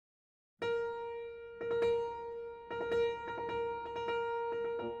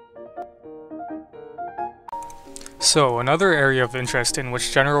So, another area of interest in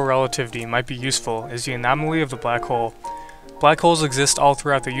which general relativity might be useful is the anomaly of the black hole. Black holes exist all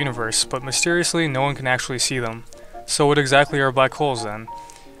throughout the universe, but mysteriously no one can actually see them. So what exactly are black holes then?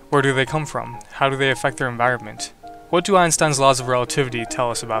 Where do they come from? How do they affect their environment? What do Einstein's laws of relativity tell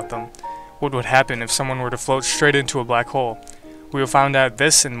us about them? What would happen if someone were to float straight into a black hole? We will find out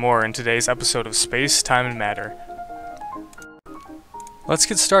this and more in today's episode of Space, Time, and Matter. Let's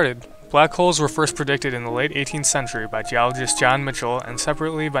get started. Black holes were first predicted in the late 18th century by geologist John Michell and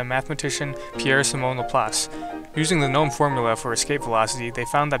separately by mathematician Pierre-Simon Laplace. Using the known formula for escape velocity, they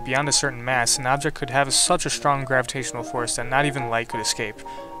found that beyond a certain mass, an object could have such a strong gravitational force that not even light could escape.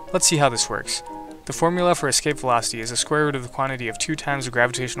 Let's see how this works. The formula for escape velocity is the square root of the quantity of 2 times the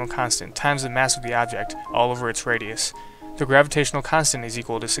gravitational constant times the mass of the object, all over its radius. The gravitational constant is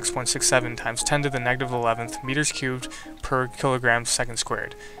equal to 6.67 times 10 to the negative 11th meters cubed per kilogram second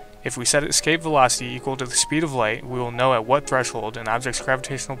squared. If we set escape velocity equal to the speed of light, we will know at what threshold an object's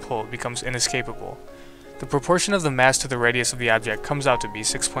gravitational pull becomes inescapable. The proportion of the mass to the radius of the object comes out to be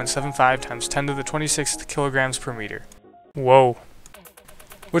 6.75 times 10 to the 26th kilograms per meter. Whoa.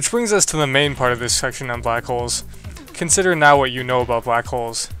 Which brings us to the main part of this section on black holes. Consider now what you know about black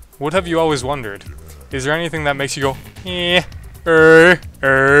holes. What have you always wondered? Is there anything that makes you go,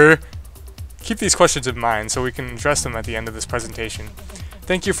 Keep these questions in mind so we can address them at the end of this presentation.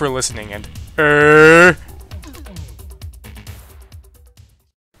 Thank you for listening and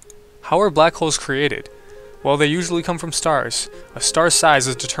How are black holes created? Well, they usually come from stars. A star's size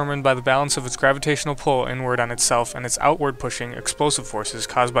is determined by the balance of its gravitational pull inward on itself and its outward pushing explosive forces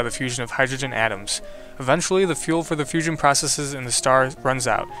caused by the fusion of hydrogen atoms. Eventually, the fuel for the fusion processes in the star runs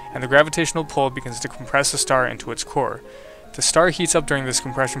out, and the gravitational pull begins to compress the star into its core. The star heats up during this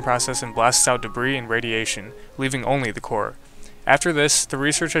compression process and blasts out debris and radiation, leaving only the core. After this, the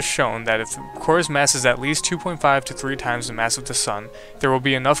research has shown that if the core's mass is at least 2.5 to 3 times the mass of the Sun, there will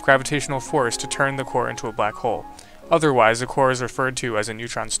be enough gravitational force to turn the core into a black hole. Otherwise, the core is referred to as a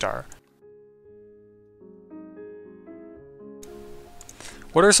neutron star.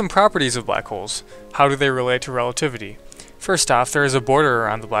 What are some properties of black holes? How do they relate to relativity? First off, there is a border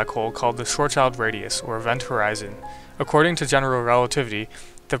around the black hole called the Schwarzschild radius, or event horizon. According to general relativity,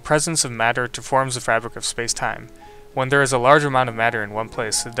 the presence of matter forms the fabric of space-time. When there is a large amount of matter in one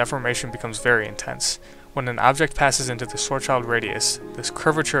place, the deformation becomes very intense. When an object passes into the Schwarzschild radius, the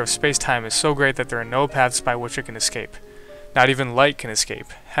curvature of space-time is so great that there are no paths by which it can escape. Not even light can escape,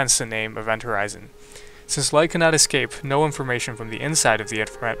 hence the name event horizon. Since light cannot escape, no information from the inside of the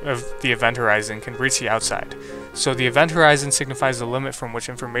event horizon can reach the outside. So the event horizon signifies the limit from which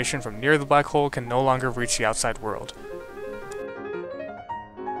information from near the black hole can no longer reach the outside world.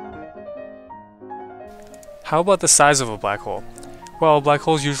 How about the size of a black hole? Well, black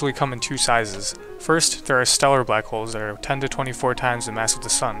holes usually come in 2 sizes. First, there are stellar black holes that are 10 to 24 times the mass of the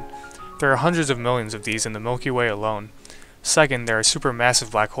Sun. There are hundreds of millions of these in the Milky Way alone. Second, there are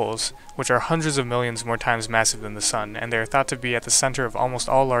supermassive black holes, which are hundreds of millions more times massive than the Sun, and they are thought to be at the center of almost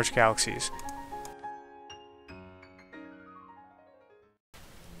all large galaxies.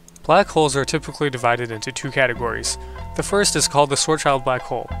 Black holes are typically divided into 2 categories. The first is called the Schwarzschild black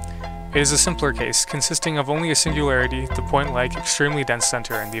hole. It is a simpler case, consisting of only a singularity, the point-like, extremely dense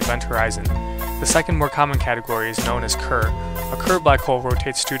center, and the event horizon. The second more common category is known as Kerr. A Kerr black hole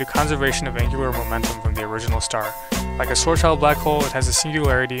rotates due to conservation of angular momentum from the original star. Like a Schwarzschild black hole, it has a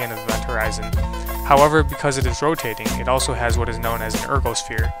singularity and an event horizon. However, because it is rotating, it also has what is known as an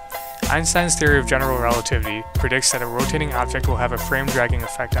ergosphere. Einstein's theory of general relativity predicts that a rotating object will have a frame-dragging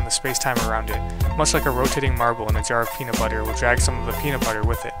effect on the space-time around it, much like a rotating marble in a jar of peanut butter will drag some of the peanut butter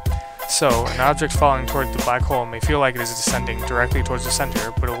with it. So, an object falling toward the black hole may feel like it is descending directly towards the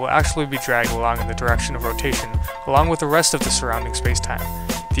center, but it will actually be dragged along in the direction of rotation, along with the rest of the surrounding space-time.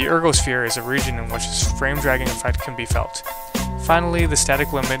 The ergosphere is a region in which this frame-dragging effect can be felt. Finally, the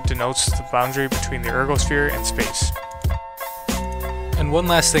static limit denotes the boundary between the ergosphere and space. And one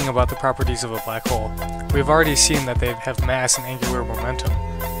last thing about the properties of a black hole. We have already seen that they have mass and angular momentum.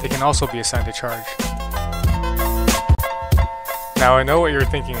 They can also be assigned a charge. Now I know what you're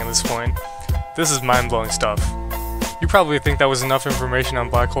thinking at this point. This is mind-blowing stuff. You probably think that was enough information on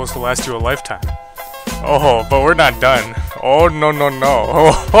black holes to last you a lifetime. Oh, but we're not done. Oh, no.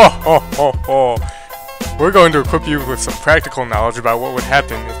 We're going to equip you with some practical knowledge about what would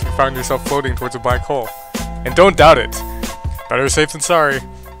happen if you found yourself floating towards a black hole. And don't doubt it. Better safe than sorry.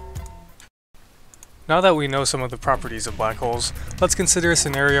 Now that we know some of the properties of black holes, let's consider a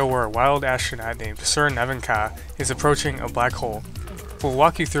scenario where a wild astronaut named Sir Nevin Ka is approaching a black hole. We'll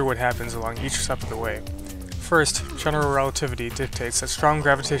walk you through what happens along each step of the way. First, general relativity dictates that strong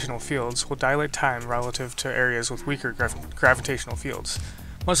gravitational fields will dilate time relative to areas with weaker gravitational fields,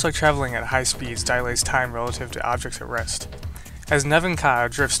 much like traveling at high speeds dilates time relative to objects at rest. As Nevin Ka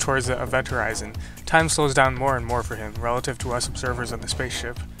drifts towards the event horizon, time slows down more and more for him relative to us observers on the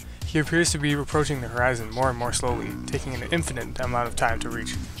spaceship. He appears to be approaching the horizon more and more slowly, taking an infinite amount of time to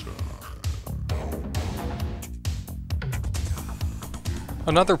reach.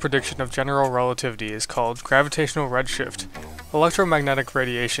 Another prediction of general relativity is called gravitational redshift. Electromagnetic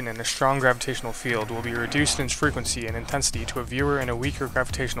radiation in a strong gravitational field will be reduced in its frequency and intensity to a viewer in a weaker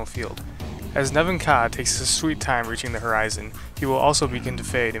gravitational field. As Nevin Ka takes his sweet time reaching the horizon, he will also begin to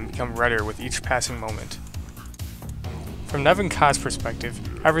fade and become redder with each passing moment. From Nevin Ka's perspective,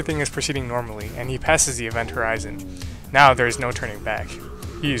 everything is proceeding normally, and he passes the event horizon. Now there is no turning back.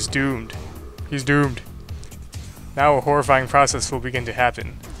 He is doomed. He's doomed. Now a horrifying process will begin to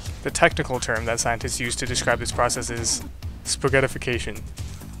happen. The technical term that scientists use to describe this process is spaghettification.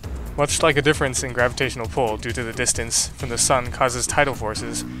 Much like a difference in gravitational pull due to the distance from the sun causes tidal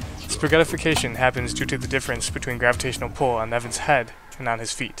forces, spaghettification happens due to the difference between gravitational pull on Nevin's head and on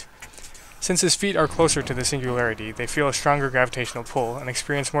his feet. Since his feet are closer to the singularity, they feel a stronger gravitational pull and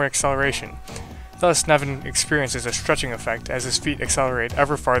experience more acceleration. Thus, Nevin experiences a stretching effect as his feet accelerate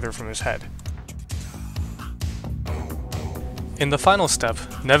ever farther from his head. In the final step,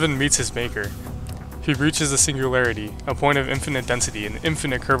 Nevin meets his maker. He reaches the singularity, a point of infinite density and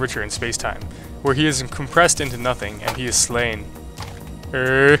infinite curvature in space-time, where he is compressed into nothing and he is slain.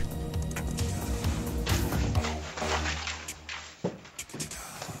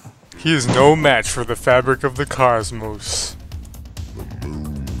 He is no match for the fabric of the cosmos.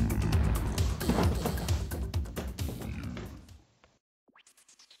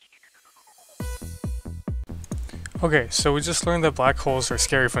 Okay, so we just learned that black holes are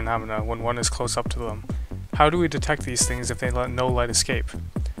scary phenomena when one is close up to them. How do we detect these things if they let no light escape?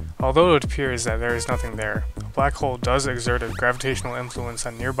 Although it appears that there is nothing there, a black hole does exert a gravitational influence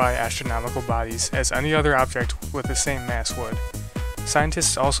on nearby astronomical bodies as any other object with the same mass would.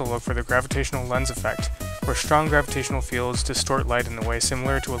 Scientists also look for the gravitational lens effect, where strong gravitational fields distort light in a way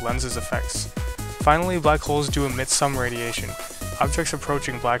similar to a lens's effects. Finally, black holes do emit some radiation. Objects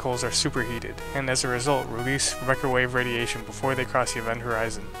approaching black holes are superheated, and as a result release microwave radiation before they cross the event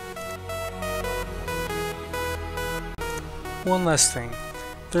horizon. One last thing.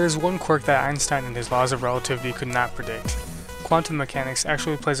 There is one quirk that Einstein and his laws of relativity could not predict. Quantum mechanics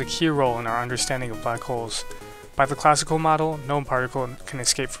actually plays a key role in our understanding of black holes. By the classical model, no particle can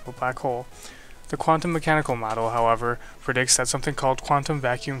escape from a black hole. The quantum mechanical model, however, predicts that something called quantum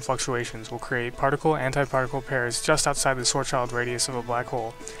vacuum fluctuations will create particle-antiparticle pairs just outside the Schwarzschild radius of a black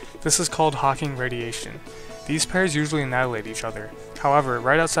hole. This is called Hawking radiation. These pairs usually annihilate each other. However,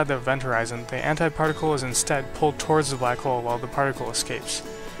 right outside the event horizon, the antiparticle is instead pulled towards the black hole while the particle escapes.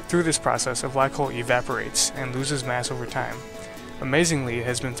 Through this process, a black hole evaporates and loses mass over time. Amazingly, it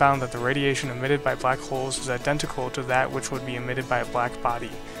has been found that the radiation emitted by black holes is identical to that which would be emitted by a black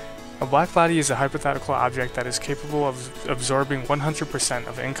body. A black body is a hypothetical object that is capable of absorbing 100%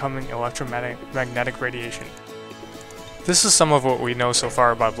 of incoming electromagnetic radiation. This is some of what we know so far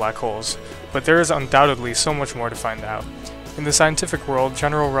about black holes, but there is undoubtedly so much more to find out. In the scientific world,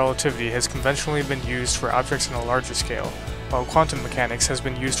 general relativity has conventionally been used for objects on a larger scale, while quantum mechanics has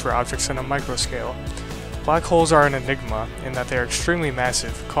been used for objects on a micro scale. Black holes are an enigma in that they are extremely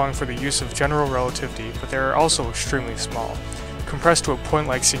massive, calling for the use of general relativity, but they are also extremely small, compressed to a point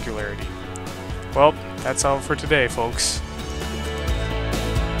like singularity. Well, that's all for today, folks.